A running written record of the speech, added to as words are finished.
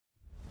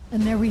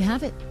And there we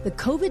have it. The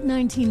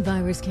COVID-19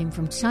 virus came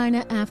from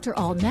China after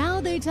all. Now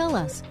they tell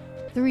us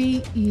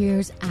 3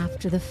 years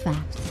after the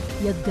fact.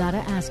 You gotta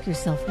ask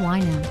yourself,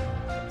 why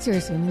now?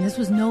 Seriously, I mean, this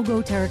was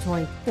no-go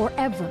territory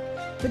forever.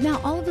 But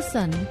now all of a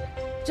sudden,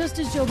 just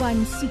as Joe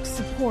Biden seeks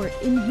support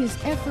in his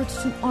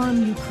efforts to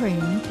arm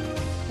Ukraine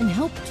and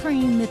help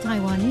train the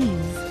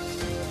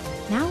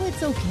Taiwanese, now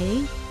it's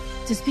okay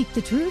to speak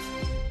the truth?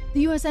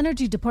 The U.S.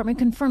 Energy Department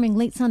confirming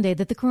late Sunday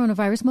that the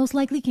coronavirus most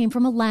likely came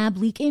from a lab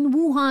leak in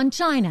Wuhan,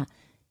 China.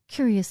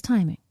 Curious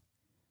timing.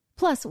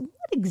 Plus, what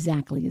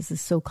exactly is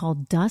this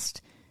so-called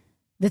dust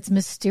that's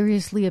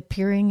mysteriously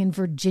appearing in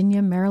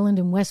Virginia, Maryland,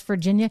 and West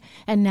Virginia,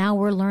 and now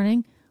we're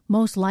learning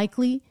most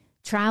likely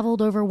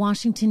traveled over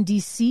Washington,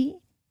 D.C.?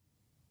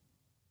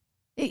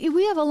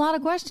 We have a lot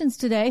of questions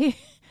today,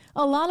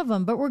 a lot of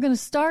them, but we're going to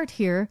start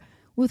here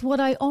with what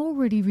I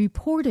already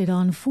reported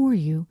on for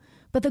you,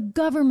 but the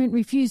government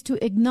refused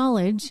to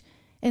acknowledge,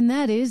 and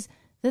that is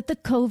that the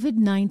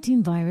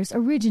COVID-19 virus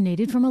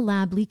originated from a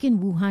lab leak in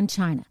Wuhan,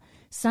 China.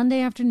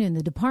 Sunday afternoon,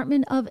 the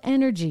Department of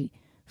Energy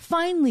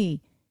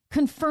finally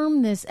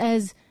confirmed this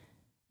as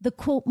the,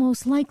 quote,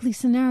 most likely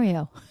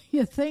scenario.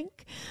 You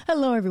think?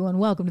 Hello, everyone.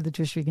 Welcome to the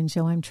Trish Regan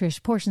Show. I'm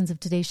Trish. Portions of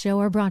today's show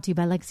are brought to you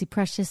by Legacy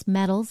Precious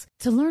Metals.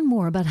 To learn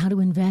more about how to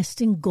invest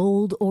in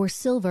gold or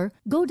silver,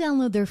 go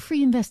download their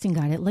free investing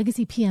guide at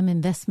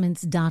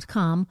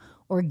legacypminvestments.com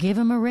or give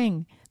them a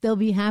ring. They'll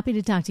be happy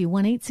to talk to you.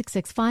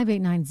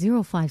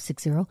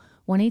 1-866-589-0560,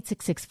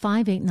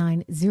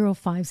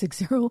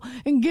 1-866-589-0560.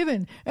 And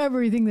given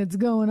everything that's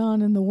going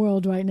on in the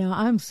world right now,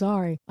 I'm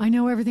sorry. I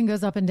know everything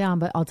goes up and down,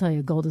 but I'll tell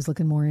you, gold is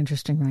looking more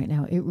interesting right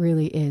now. It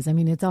really is. I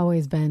mean, it's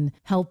always been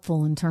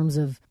helpful in terms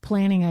of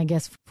planning, I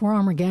guess, for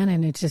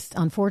Armageddon. It's just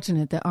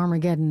unfortunate that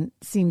Armageddon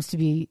seems to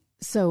be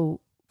so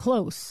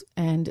close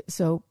and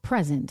so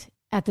present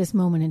at this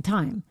moment in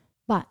time.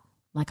 But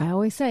like I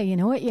always say, you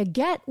know what? You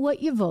get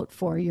what you vote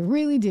for. You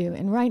really do.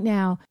 And right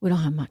now, we don't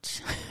have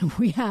much.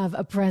 We have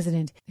a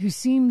president who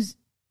seems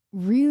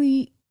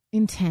really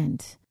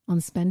intent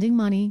on spending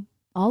money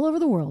all over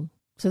the world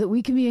so that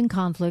we can be in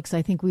conflicts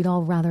I think we'd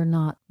all rather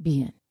not be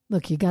in.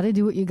 Look, you got to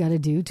do what you got to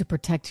do to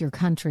protect your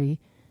country.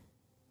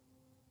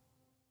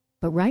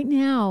 But right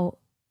now,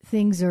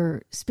 things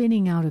are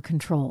spinning out of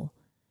control.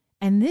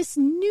 And this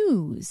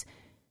news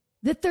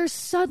that they're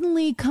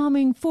suddenly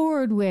coming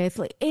forward with,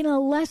 like, in a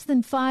less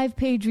than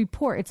 5-page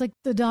report. It's like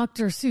the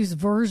Dr. Seuss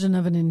version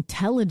of an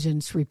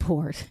intelligence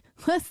report.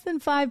 Less than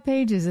 5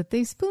 pages that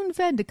they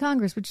spoon-fed to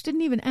Congress, which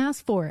didn't even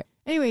ask for it.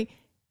 Anyway,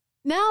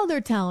 now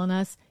they're telling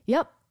us,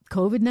 yep,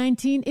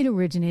 COVID-19, it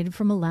originated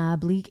from a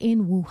lab leak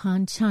in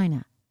Wuhan,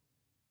 China.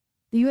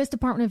 The U.S.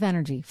 Department of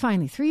Energy,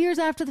 finally, 3 years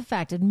after the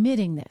fact,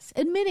 admitting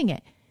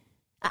it.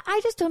 I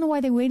just don't know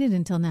why they waited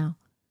until now.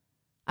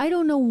 I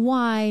don't know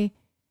why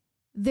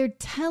they're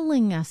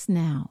telling us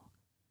now.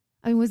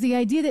 I mean, was the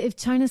idea that if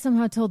China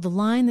somehow told the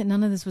line that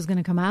none of this was going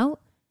to come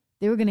out,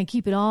 they were going to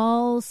keep it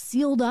all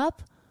sealed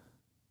up?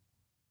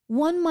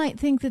 One might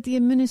think that the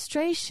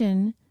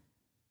administration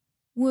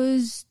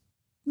was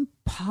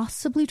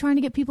possibly trying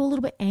to get people a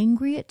little bit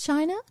angry at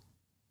China.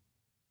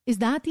 Is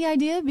that the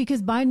idea?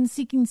 Because Biden's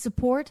seeking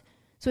support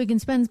so he can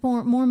spend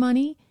more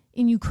money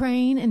in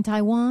Ukraine and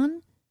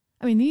Taiwan?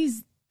 I mean,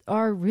 these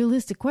are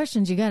realistic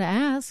questions you got to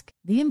ask.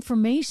 The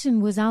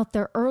information was out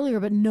there earlier,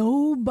 but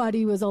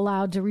nobody was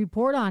allowed to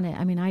report on it.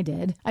 I mean, I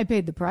did. I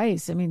paid the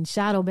price. I mean,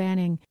 shadow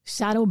banning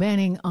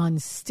on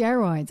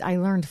steroids. I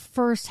learned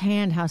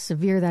firsthand how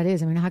severe that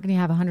is. I mean, how can you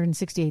have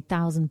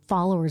 168,000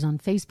 followers on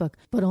Facebook,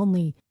 but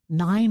only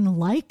 9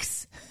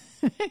 likes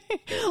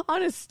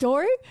on a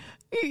story?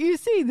 You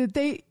see that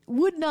they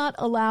would not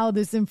allow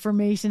this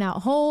information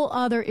out. Whole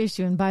other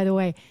issue. And by the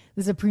way,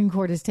 the Supreme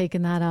Court has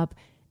taken that up,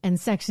 and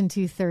Section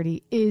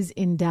 230 is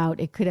in doubt.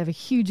 It could have a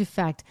huge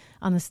effect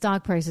on the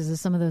stock prices of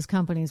some of those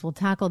companies. We'll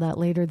tackle that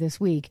later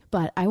this week.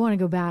 But I want to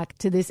go back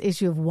to this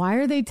issue of why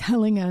are they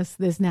telling us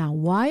this now?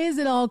 Why is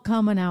it all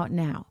coming out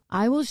now?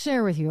 I will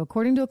share with you,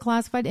 according to a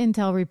classified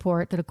intel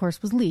report that, of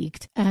course, was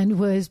leaked and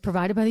was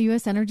provided by the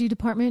U.S. Energy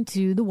Department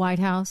to the White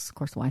House. Of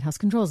course, the White House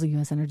controls the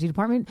U.S. Energy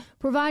Department,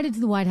 provided to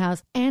the White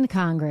House and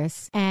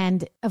Congress,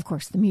 and, of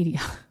course, the media.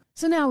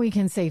 So now we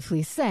can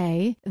safely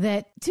say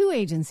that 2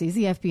 agencies,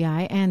 the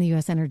FBI and the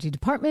U.S. Energy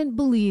Department,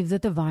 believe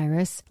that the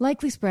virus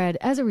likely spread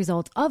as a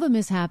result of a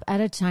mishap at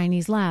a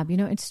Chinese lab. You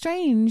know, it's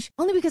strange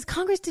only because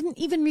Congress didn't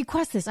even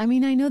request this. I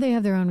mean, I know they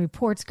have their own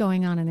reports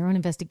going on and their own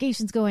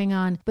investigations going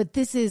on, but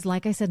this is,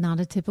 like I said,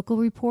 not a typical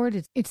report.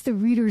 It's the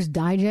Reader's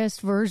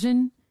Digest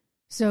version.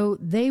 So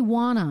they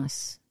want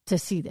us to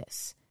see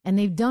this. And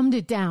they've dumbed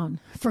it down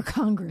for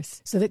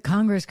Congress so that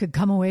Congress could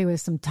come away with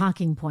some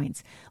talking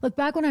points. Look,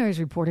 back when I was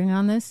reporting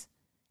on this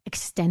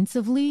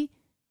extensively,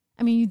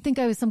 I mean, you'd think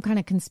I was some kind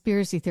of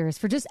conspiracy theorist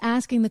for just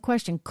asking the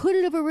question, could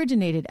it have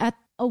originated at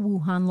a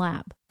Wuhan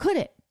lab? Could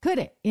it? Could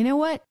it? You know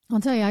what? I'll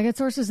tell you, I got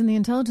sources in the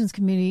intelligence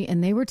community,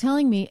 and they were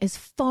telling me as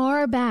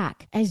far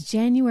back as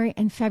January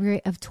and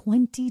February of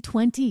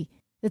 2020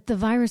 that the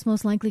virus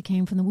most likely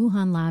came from the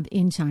Wuhan lab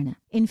in China.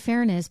 In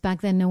fairness,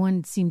 back then, no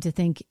one seemed to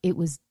think it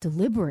was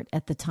deliberate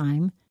at the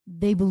time.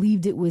 They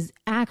believed it was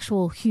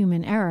actual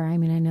human error. I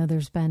mean, I know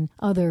there's been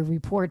other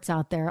reports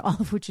out there, all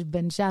of which have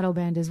been shadow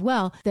banned as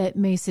well, that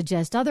may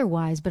suggest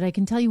otherwise, but I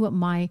can tell you what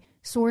my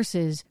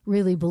sources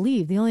really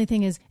believe. The only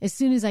thing is, as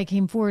soon as I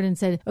came forward and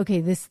said,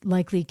 okay, this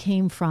likely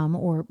came from,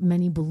 or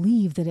many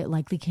believe that it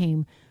likely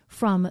came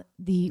from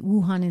the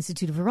Wuhan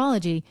Institute of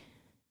Virology,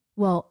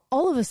 well,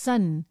 all of a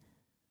sudden,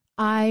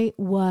 I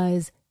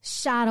was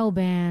shadow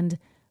banned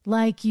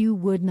like you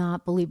would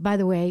not believe. By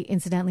the way,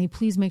 incidentally,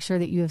 please make sure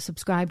that you have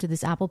subscribed to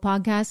this Apple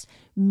podcast.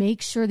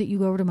 Make sure that you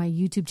go over to my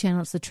YouTube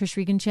channel. It's the Trish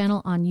Regan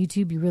channel on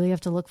YouTube. You really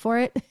have to look for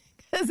it.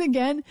 Because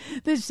again,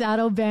 the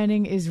shadow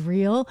banning is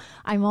real.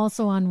 I'm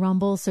also on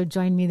Rumble, so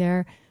join me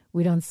there.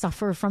 We don't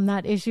suffer from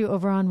that issue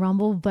over on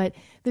Rumble. But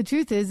the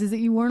truth is that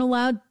you weren't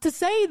allowed to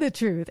say the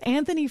truth.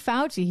 Anthony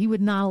Fauci, he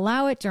would not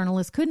allow it.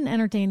 Journalists couldn't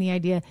entertain the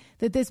idea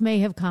that this may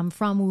have come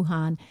from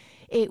Wuhan.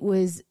 It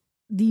was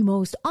the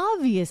most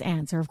obvious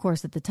answer, of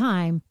course, at the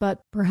time,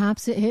 but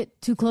perhaps it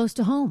hit too close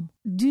to home.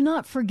 Do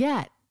not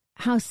forget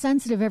how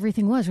sensitive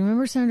everything was.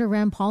 Remember Senator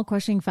Rand Paul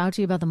questioning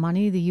Fauci about the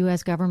money the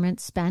U.S. government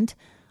spent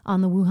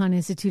on the Wuhan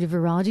Institute of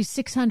Virology?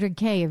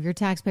 $600K of your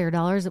taxpayer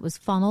dollars that was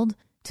funneled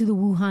to the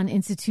Wuhan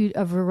Institute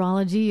of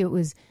Virology. It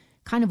was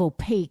kind of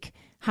opaque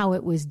how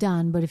it was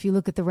done, but if you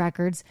look at the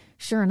records,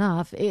 sure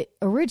enough, it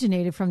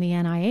originated from the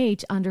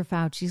NIH under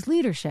Fauci's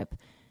leadership.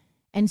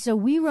 And so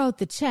we wrote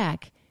the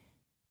check,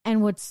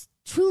 and what's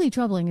truly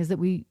troubling is that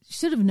we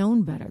should have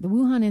known better. The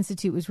Wuhan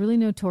Institute was really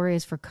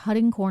notorious for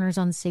cutting corners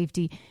on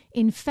safety.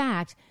 In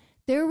fact,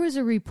 there was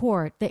a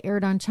report that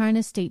aired on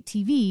China State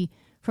TV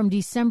from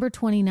December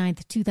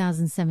 29th,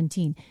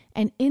 2017.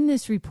 And in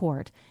this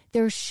report,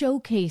 they're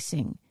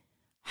showcasing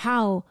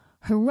how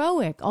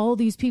heroic all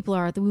these people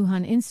are at the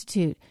Wuhan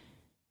Institute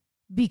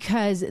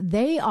because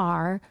they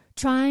are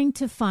trying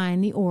to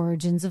find the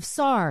origins of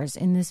SARS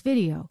in this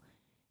video.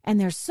 And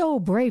they're so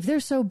brave. They're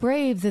so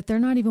brave that they're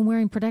not even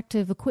wearing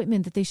protective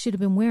equipment that they should have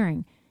been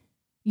wearing.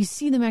 You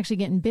see them actually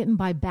getting bitten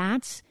by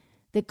bats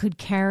that could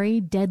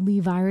carry deadly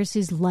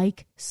viruses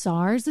like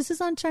SARS. This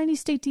is on Chinese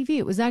State TV.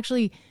 It was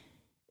actually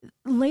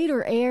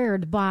later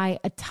aired by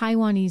a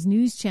Taiwanese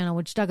news channel,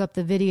 which dug up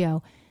the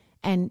video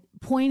and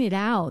pointed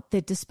out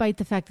that despite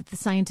the fact that the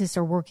scientists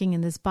are working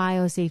in this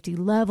biosafety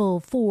level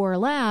 4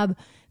 lab,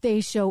 they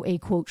show a,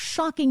 quote,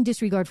 shocking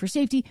disregard for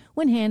safety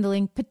when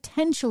handling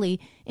potentially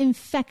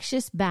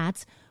infectious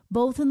bats,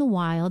 both in the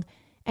wild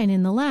and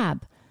in the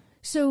lab.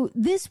 So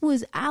this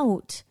was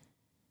out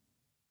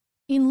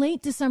in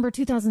late December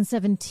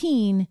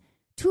 2017,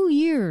 2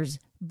 years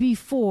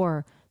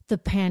before the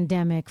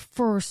pandemic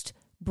first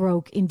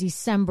broke in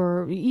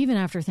December, even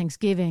after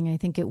Thanksgiving. I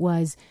think it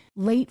was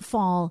late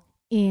fall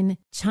in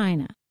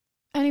China.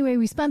 Anyway,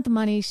 we spent the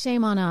money.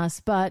 Shame on us,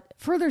 but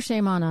further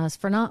shame on us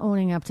for not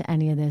owning up to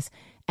any of this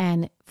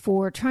and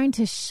for trying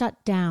to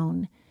shut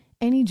down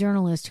any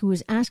journalist who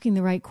was asking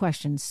the right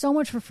questions. So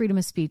much for freedom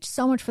of speech,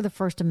 so much for the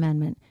First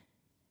Amendment.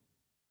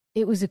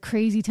 It was a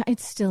crazy time.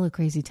 It's still a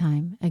crazy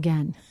time.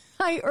 Again,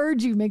 I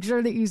urge you, make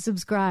sure that you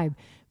subscribe.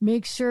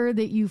 Make sure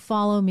that you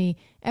follow me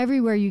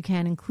everywhere you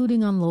can,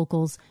 including on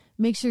Locals.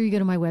 Make sure you go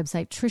to my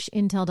website,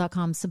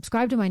 trishintel.com.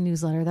 Subscribe to my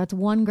newsletter. That's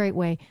one great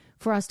way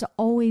for us to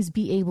always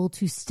be able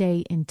to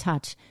stay in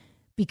touch,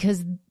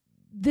 because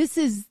this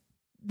is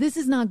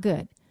not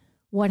good,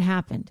 what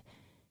happened.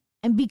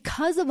 And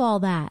because of all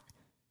that,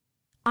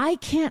 I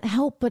can't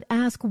help but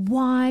ask,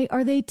 why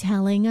are they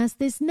telling us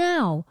this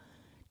now?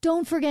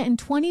 Don't forget, in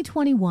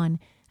 2021,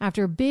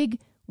 after a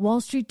big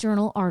Wall Street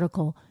Journal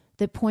article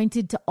that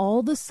pointed to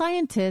all the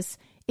scientists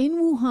in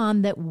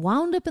Wuhan that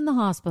wound up in the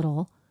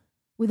hospital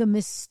with a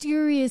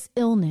mysterious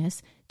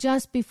illness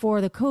just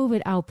before the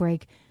COVID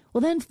outbreak,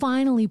 well, then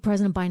finally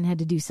President Biden had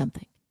to do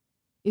something.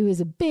 It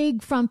was a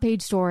big front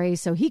page story.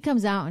 So he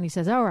comes out and he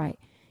says, all right,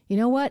 you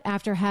know what?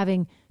 After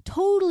having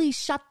totally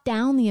shut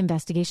down the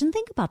investigation,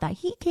 think about that.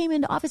 He came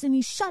into office and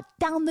he shut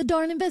down the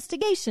darn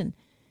investigation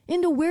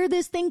into where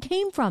this thing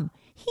came from.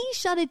 He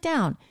shut it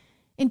down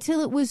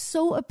until it was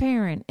so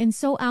apparent and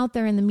so out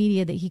there in the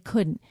media that he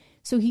couldn't.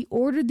 So he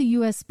ordered the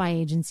U.S. spy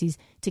agencies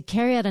to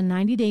carry out a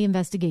 90-day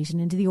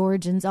investigation into the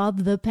origins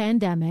of the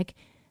pandemic.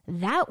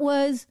 That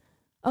was,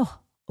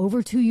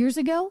 over 2 years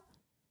ago.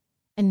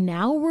 And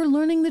now we're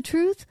learning the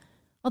truth.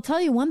 I'll tell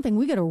you one thing,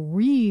 we got a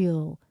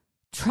real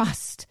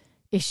trust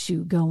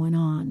issue going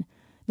on.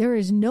 There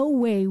is no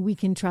way we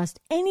can trust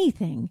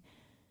anything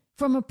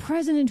from a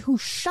president who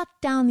shut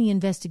down the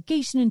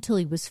investigation until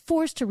he was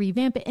forced to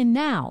revamp it. And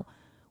now,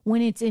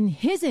 when it's in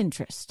his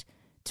interest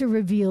to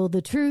reveal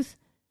the truth,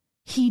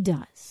 he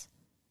does.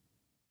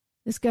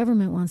 This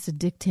government wants to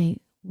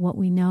dictate what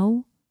we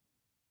know,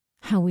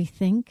 how we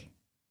think.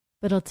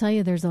 But I'll tell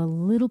you, there's a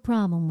little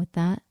problem with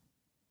that.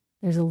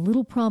 There's a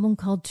little problem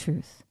called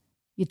truth.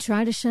 You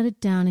try to shut it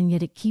down, and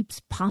yet it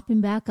keeps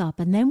popping back up.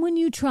 And then when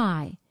you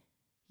try,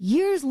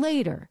 years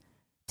later,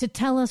 to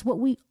tell us what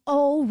we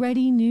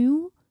already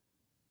knew,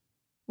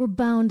 we're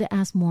bound to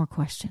ask more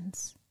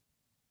questions.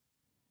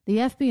 The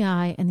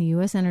FBI and the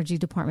U.S. Energy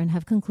Department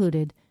have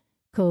concluded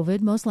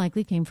COVID most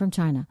likely came from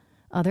China.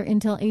 Other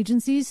intel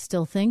agencies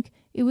still think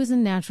it was a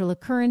natural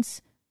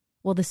occurrence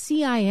Well, the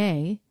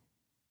CIA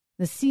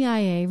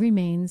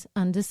remains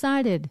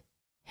undecided,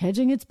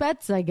 hedging its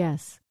bets, I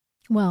guess.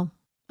 Well,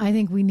 I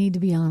think we need to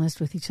be honest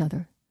with each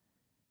other.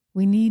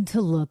 We need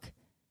to look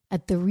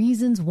at the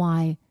reasons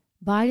why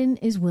Biden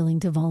is willing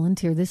to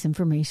volunteer this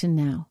information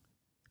now.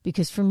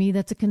 Because for me,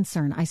 that's a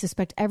concern. I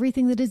suspect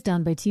everything that is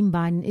done by Team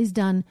Biden is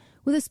done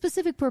with a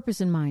specific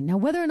purpose in mind. Now,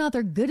 whether or not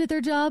they're good at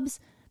their jobs,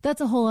 that's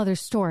a whole other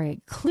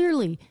story.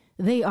 Clearly,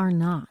 they are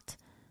not.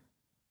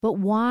 But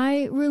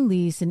why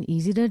release an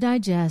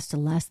easy-to-digest,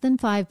 less than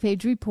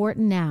 5-page report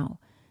now,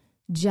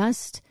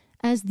 just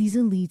as these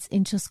elites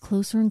inch us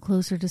closer and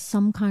closer to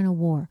some kind of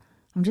war?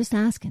 I'm just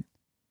asking.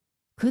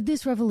 Could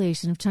this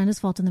revelation of China's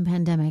fault in the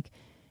pandemic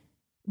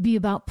be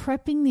about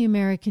prepping the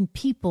American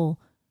people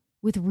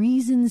with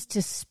reasons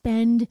to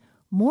spend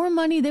more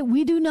money that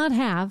we do not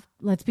have?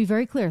 Let's be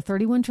very clear,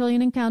 $31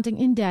 trillion and counting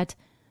in debt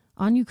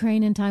on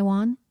Ukraine and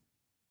Taiwan.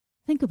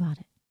 Think about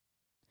it.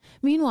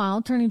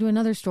 Meanwhile, turning to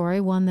another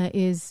story, one that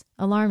is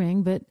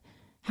alarming, but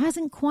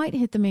hasn't quite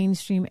hit the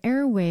mainstream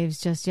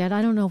airwaves just yet.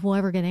 I don't know if we'll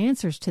ever get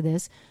answers to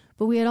this,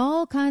 but we had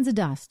all kinds of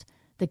dust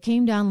that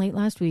came down late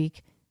last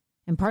week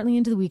and partly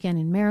into the weekend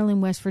in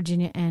Maryland, West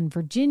Virginia, and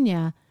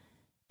Virginia.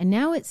 And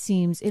now it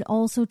seems it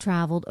also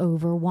traveled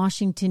over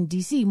Washington,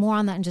 D.C. More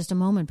on that in just a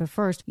moment. But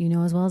first, you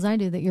know as well as I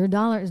do that your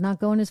dollar is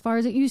not going as far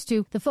as it used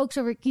to. The folks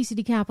over at Key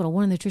City Capital,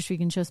 one of the Trish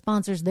Regan Show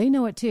sponsors, they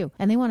know it too.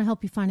 And they want to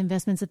help you find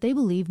investments that they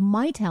believe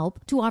might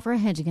help to offer a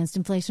hedge against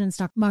inflation and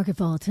stock market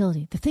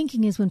volatility. The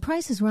thinking is when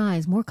prices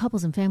rise, more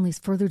couples and families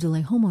further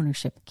delay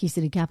homeownership. Key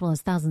City Capital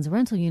has thousands of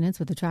rental units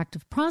with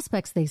attractive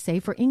prospects, they say,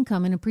 for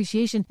income and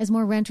appreciation as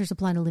more renters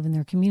apply to live in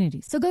their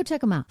communities. So go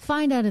check them out.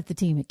 Find out if the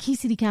team at Key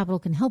City Capital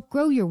can help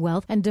grow your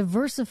wealth and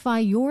diversify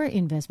your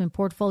investment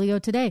portfolio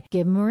today.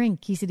 Give them a ring,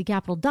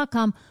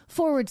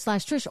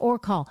 keycitycapital.com/Trish, or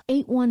call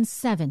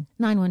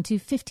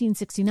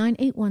 817-912-1569,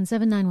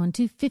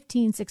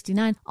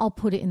 817-912-1569. I'll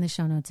put it in the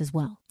show notes as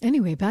well.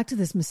 Anyway, back to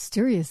this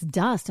mysterious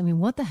dust. I mean,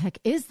 what the heck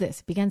is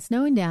this? It began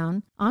snowing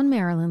down on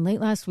Maryland late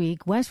last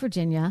week, West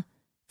Virginia,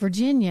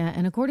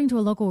 and according to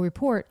a local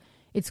report,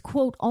 it's,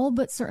 quote, all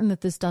but certain that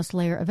this dust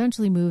layer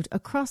eventually moved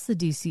across the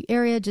D.C.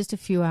 area just a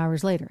few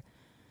hours later.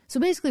 So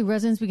basically,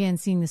 residents began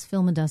seeing this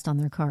film of dust on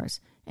their cars,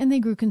 and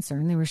they grew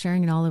concerned. They were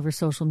sharing it all over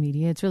social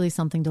media. It's really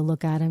something to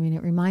look at. I mean,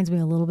 it reminds me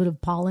a little bit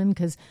of pollen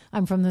because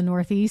I'm from the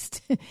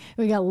Northeast.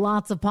 We got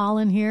lots of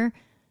pollen here.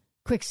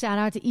 Quick shout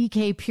out to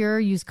EK Pure.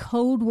 Use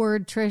code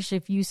word Trish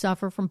if you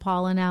suffer from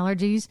pollen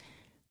allergies.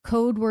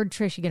 Code word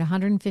Trish. You get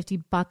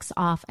 $150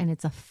 off, and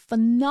it's a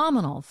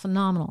phenomenal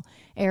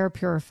air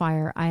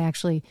purifier. I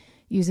actually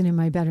use it in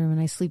my bedroom,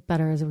 and I sleep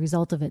better as a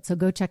result of it. So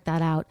go check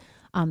that out.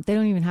 They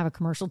don't even have a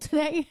commercial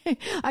today.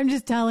 I'm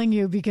just telling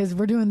you because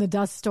we're doing the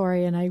dust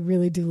story, and I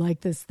really do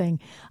like this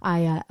thing.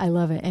 I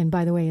love it. And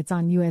by the way, it's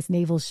on U.S.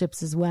 naval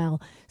ships as well.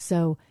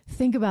 So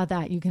think about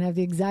that. You can have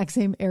the exact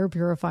same air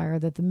purifier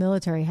that the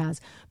military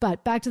has.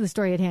 But back to the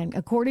story at hand.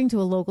 According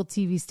to a local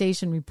TV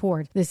station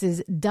report, this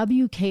is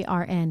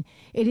WKRN,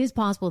 it is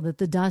possible that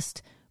the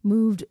dust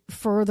moved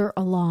further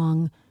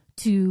along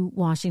to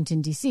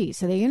Washington, D.C.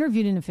 So they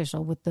interviewed an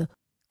official with the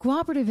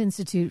Cooperative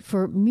Institute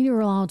for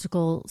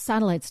Meteorological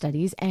Satellite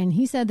Studies, and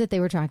he said that they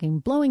were tracking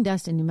blowing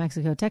dust in New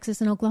Mexico, Texas,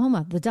 and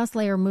Oklahoma. The dust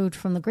layer moved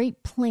from the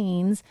Great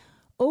Plains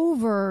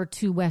over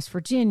to West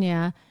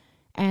Virginia,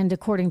 and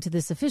according to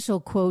this official,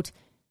 quote,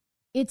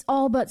 it's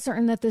all but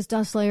certain that this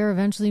dust layer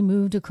eventually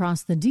moved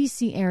across the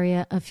D.C.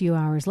 area a few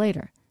hours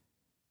later.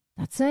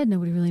 That said,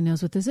 nobody really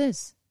knows what this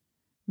is.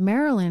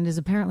 Maryland is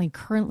apparently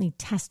currently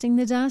testing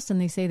the dust,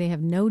 and they say they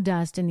have no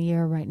dust in the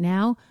air right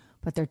now,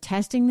 but they're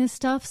testing this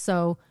stuff,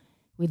 so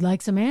we'd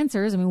like some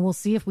answers. I mean, we'll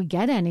see if we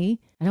get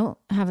any. I don't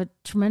have a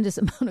tremendous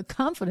amount of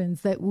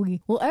confidence that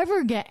we will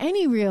ever get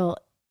any real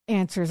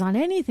answers on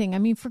anything. I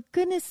mean, for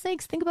goodness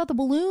sakes, think about the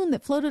balloon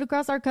that floated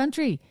across our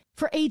country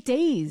for 8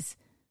 days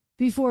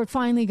before it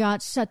finally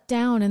got shut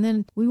down. And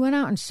then we went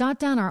out and shot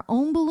down our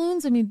own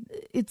balloons. I mean,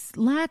 it's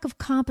lack of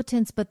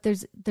competence, but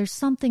there's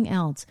something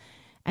else.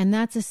 And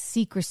that's a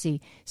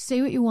secrecy.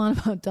 Say what you want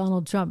about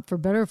Donald Trump, for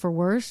better or for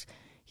worse.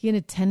 He had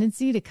a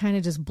tendency to kind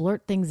of just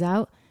blurt things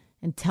out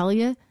and tell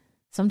you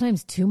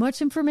sometimes too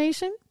much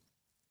information.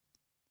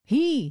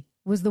 He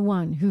was the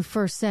one who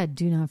first said,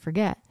 do not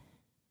forget,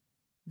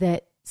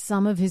 that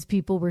some of his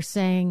people were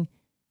saying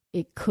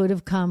it could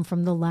have come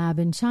from the lab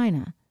in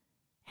China.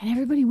 And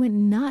everybody went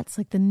nuts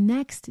like the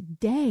next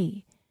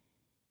day.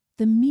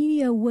 The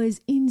media was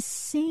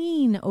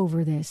insane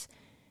over this.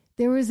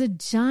 There was a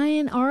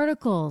giant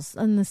article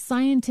in the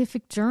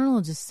scientific journal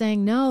just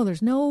saying, no,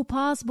 there's no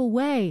possible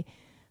way.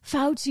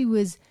 Fauci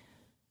was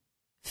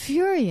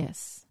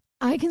furious.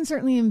 I can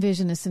certainly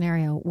envision a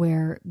scenario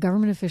where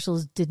government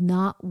officials did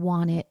not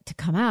want it to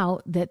come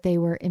out that they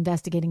were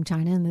investigating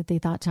China and that they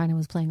thought China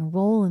was playing a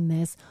role in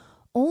this,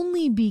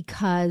 only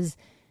because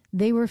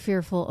they were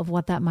fearful of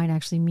what that might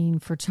actually mean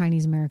for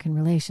Chinese-American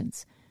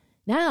relations.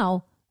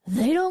 Now,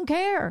 they don't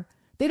care.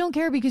 They don't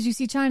care because you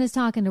see China's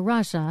talking to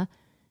Russia,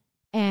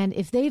 and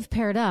if they've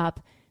paired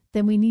up,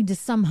 then we need to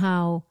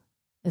somehow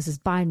this is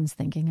Biden's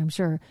thinking, I'm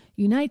sure,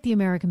 unite the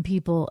American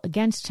people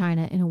against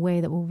China in a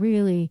way that will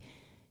really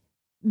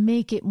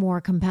make it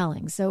more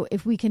compelling. So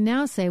if we can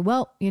now say,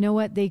 well, you know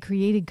what, they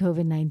created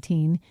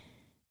COVID-19,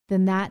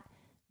 then that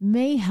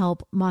may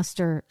help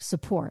muster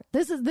support.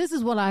 This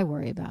is what I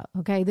worry about.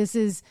 Okay. This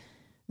is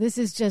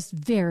just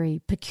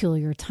very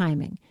peculiar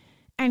timing.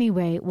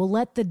 Anyway, we'll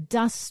let the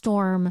dust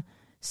storm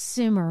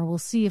simmer. We'll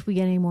see if we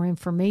get any more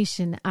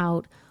information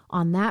out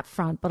on that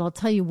front. But I'll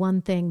tell you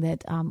one thing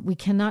that we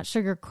cannot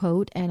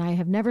sugarcoat, and I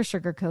have never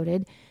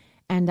sugarcoated,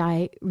 and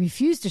I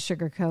refuse to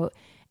sugarcoat,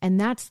 and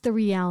that's the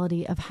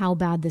reality of how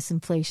bad this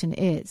inflation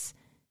is.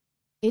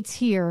 It's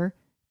here.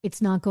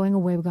 It's not going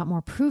away. We got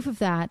more proof of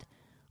that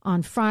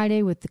on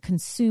Friday with the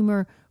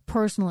Consumer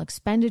Personal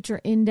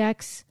Expenditure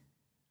Index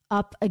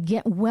up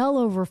again, well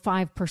over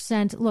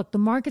 5%. Look, the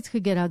markets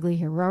could get ugly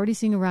here. We're already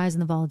seeing a rise in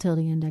the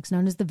volatility index,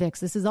 known as the VIX.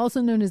 This is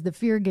also known as the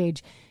fear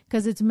gauge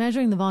because it's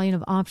measuring the volume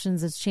of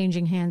options that's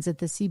changing hands at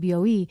the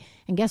CBOE.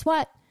 And guess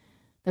what?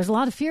 There's a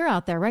lot of fear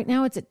out there. Right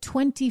now it's at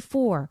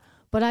 24.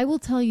 But I will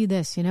tell you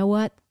this, you know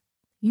what?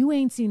 You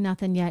ain't seen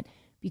nothing yet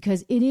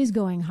because it is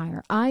going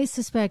higher. I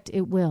suspect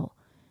it will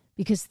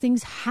because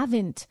things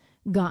haven't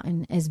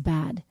gotten as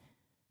bad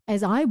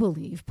as I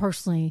believe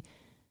personally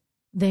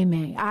they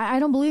may. I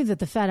don't believe that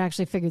the Fed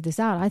actually figured this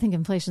out. I think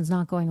inflation's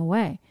not going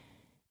away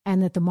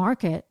and that the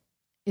market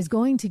is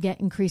going to get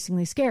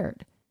increasingly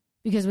scared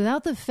because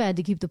without the Fed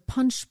to keep the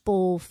punch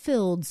bowl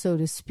filled, so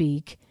to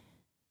speak,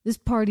 this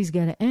party's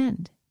got to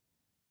end.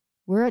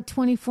 We're at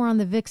 24 on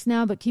the VIX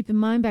now, but keep in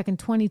mind back in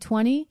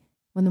 2020,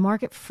 when the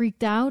market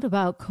freaked out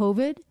about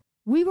COVID,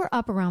 we were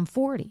up around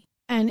 40.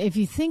 And if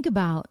you think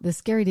about the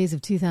scary days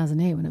of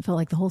 2008, when it felt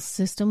like the whole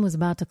system was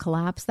about to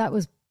collapse, that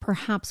was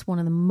perhaps one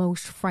of the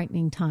most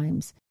frightening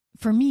times,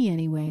 for me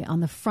anyway, on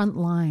the front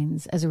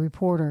lines as a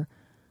reporter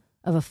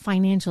of a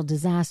financial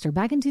disaster.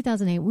 Back in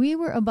 2008, we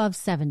were above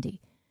 70.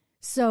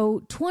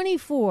 So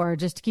 24,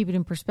 just to keep it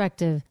in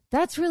perspective,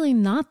 that's really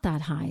not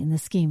that high in the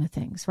scheme of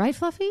things. Right,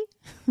 Fluffy?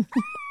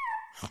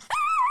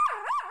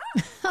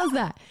 How's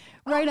that?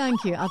 Right on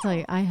cue. I'll tell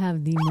you, I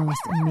have the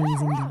most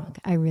amazing dog.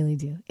 I really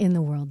do, in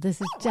the world. This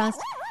is just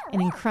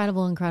an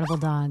incredible, incredible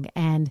dog.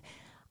 And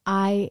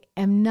I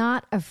am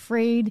not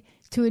afraid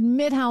to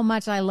admit how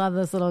much I love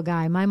this little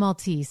guy, my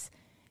Maltese,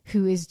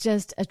 who is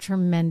just a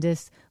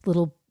tremendous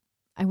little,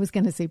 I was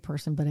going to say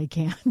person, but I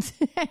can't.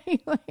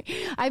 Anyway,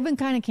 I've been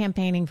kind of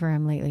campaigning for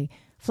him lately.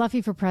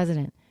 Fluffy for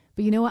president.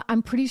 But you know what?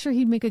 I'm pretty sure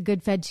he'd make a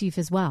good Fed chief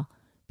as well,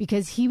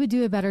 because he would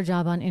do a better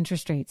job on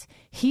interest rates.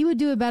 He would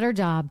do a better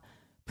job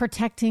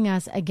protecting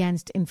us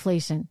against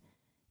inflation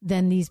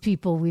than these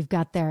people we've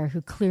got there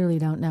who clearly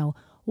don't know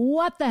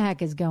what the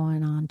heck is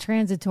going on.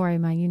 Transitory,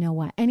 my you know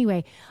what.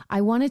 Anyway, I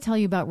want to tell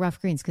you about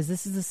Rough Greens because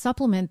this is a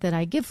supplement that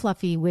I give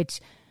Fluffy,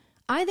 which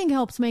I think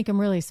helps make him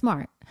really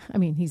smart. I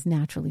mean, he's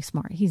naturally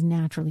smart. He's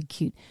naturally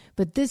cute.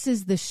 But this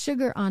is the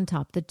sugar on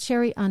top, the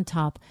cherry on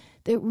top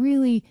that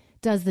really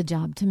does the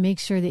job to make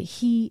sure that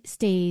he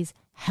stays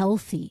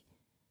healthy.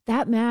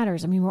 That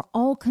matters. I mean, we're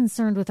all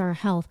concerned with our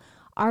health.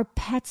 Our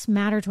pets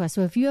matter to us.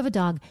 So if you have a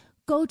dog,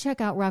 go check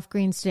out Rough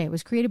Greens today. It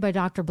was created by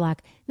Dr.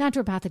 Black,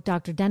 naturopathic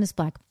Dr. Dennis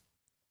Black.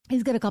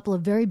 He's got a couple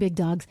of very big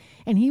dogs,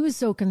 and he was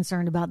so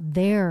concerned about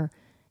their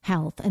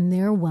health and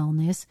their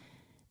wellness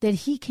that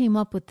he came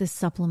up with this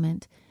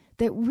supplement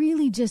that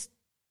really just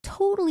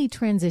totally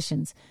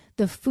transitions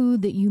the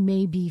food that you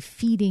may be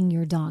feeding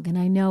your dog. And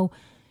I know,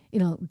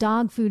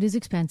 dog food is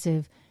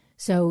expensive,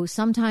 so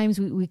sometimes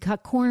we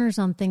cut corners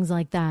on things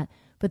like that.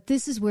 But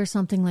this is where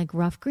something like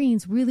Rough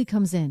Greens really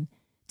comes in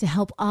to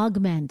help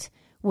augment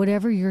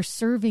whatever you're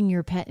serving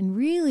your pet and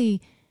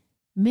really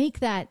make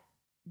that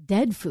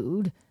dead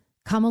food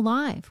come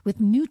alive with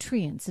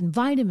nutrients and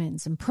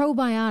vitamins and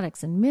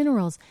probiotics and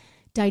minerals,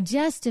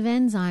 digestive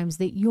enzymes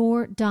that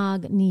your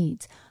dog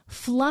needs.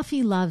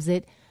 Fluffy loves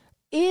it.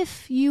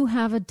 If you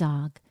have a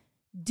dog,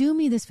 do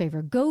me this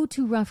favor. Go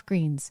to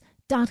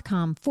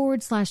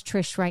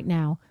roughgreens.com/Trish right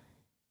now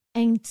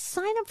and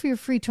sign up for your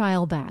free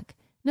trial bag.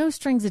 No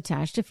strings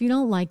attached. If you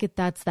don't like it,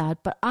 that's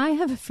that. But I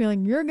have a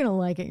feeling you're going to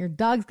like it. Your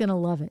dog's going to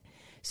love it.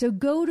 So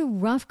go to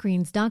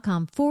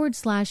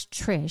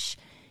roughgreens.com/Trish.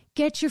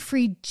 Get your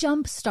free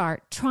Jumpstart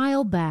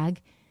trial bag.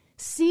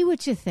 See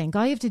what you think.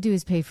 All you have to do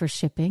is pay for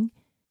shipping.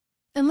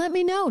 And let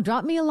me know.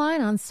 Drop me a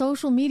line on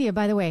social media.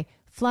 By the way,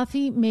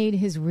 Fluffy made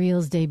his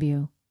Reels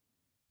debut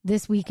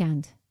this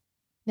weekend.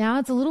 Now,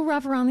 it's a little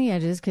rough around the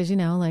edges because,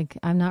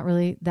 I'm not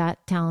really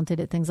that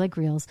talented at things like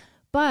Reels.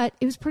 But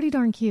it was pretty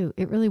darn cute.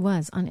 It really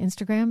was on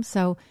Instagram.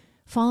 So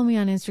follow me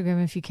on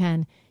Instagram if you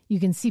can. You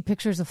can see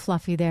pictures of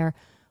Fluffy there.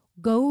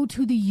 Go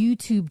to the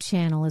YouTube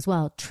channel as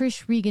well,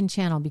 Trish Regan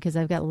channel, because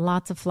I've got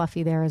lots of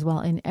Fluffy there as well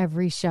in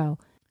every show.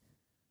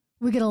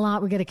 We get a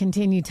lot we got to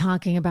continue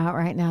talking about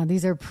right now.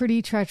 These are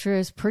pretty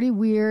treacherous, pretty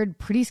weird,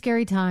 pretty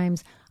scary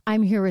times.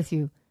 I'm here with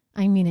you.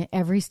 I mean it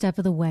every step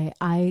of the way.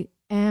 I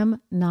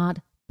am not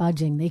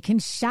budging. They can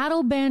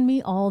shadow ban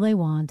me all they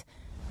want.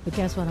 But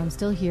guess what? I'm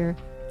still here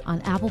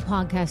on Apple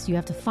Podcasts. You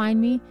have to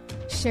find me,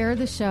 share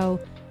the show,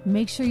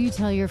 make sure you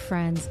tell your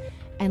friends.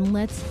 and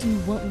let's do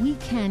what we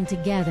can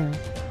together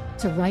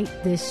to right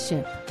this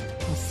ship.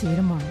 I'll see you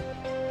tomorrow.